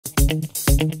Hello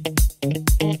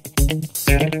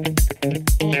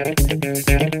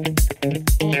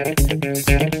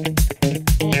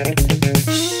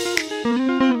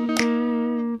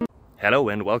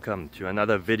and welcome to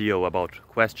another video about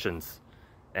questions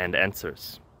and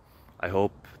answers. I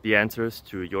hope the answers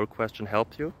to your question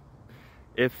helped you.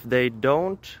 If they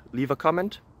don't, leave a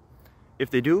comment. If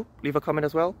they do, leave a comment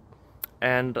as well.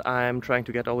 And I'm trying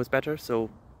to get always better, so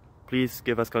please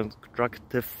give us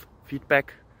constructive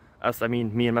feedback. Us, I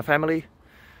mean me and my family.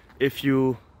 If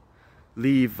you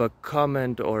leave a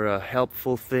comment or a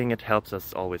helpful thing, it helps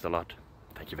us always a lot.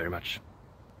 Thank you very much.